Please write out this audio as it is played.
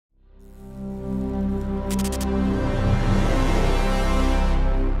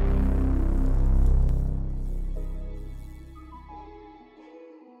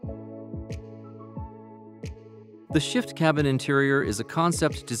The shift cabin interior is a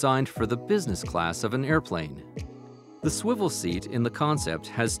concept designed for the business class of an airplane. The swivel seat in the concept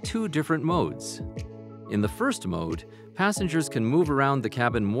has two different modes. In the first mode, passengers can move around the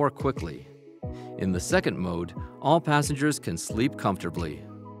cabin more quickly. In the second mode, all passengers can sleep comfortably.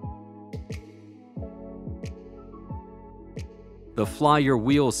 The Fly Your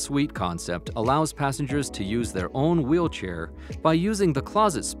Wheels suite concept allows passengers to use their own wheelchair by using the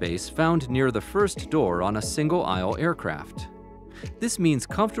closet space found near the first door on a single-aisle aircraft. This means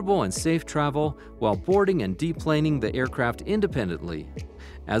comfortable and safe travel while boarding and deplaning the aircraft independently,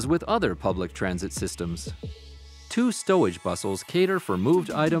 as with other public transit systems. 2 stowage bustles cater for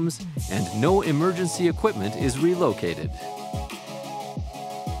moved items, and no emergency equipment is relocated.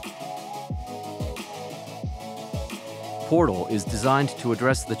 Portal is designed to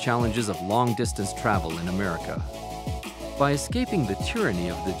address the challenges of long-distance travel in America. By escaping the tyranny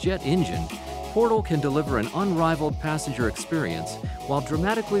of the jet engine, Portal can deliver an unrivaled passenger experience while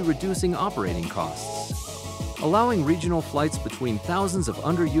dramatically reducing operating costs, allowing regional flights between thousands of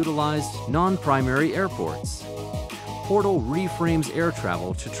underutilized, non-primary airports. Portal reframes air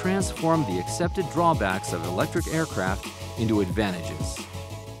travel to transform the accepted drawbacks of electric aircraft into advantages.